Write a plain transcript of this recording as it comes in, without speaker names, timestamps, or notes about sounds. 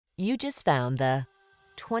You just found the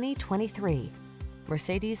 2023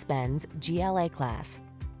 Mercedes-Benz GLA class.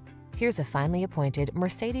 Here's a finely appointed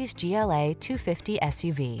Mercedes GLA 250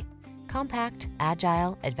 SUV. Compact,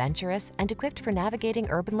 agile, adventurous, and equipped for navigating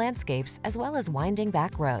urban landscapes as well as winding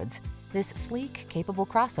back roads. This sleek, capable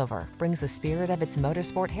crossover brings the spirit of its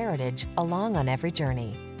motorsport heritage along on every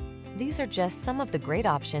journey. These are just some of the great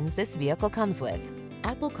options this vehicle comes with: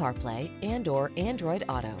 Apple CarPlay and/or Android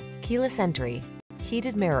Auto, keyless entry,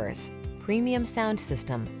 heated mirrors, premium sound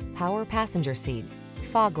system, power passenger seat,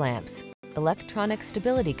 fog lamps, electronic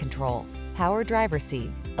stability control, power driver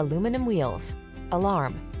seat, aluminum wheels,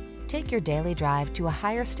 alarm. Take your daily drive to a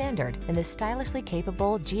higher standard in this stylishly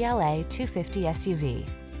capable GLA 250 SUV.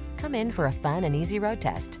 Come in for a fun and easy road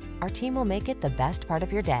test. Our team will make it the best part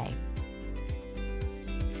of your day.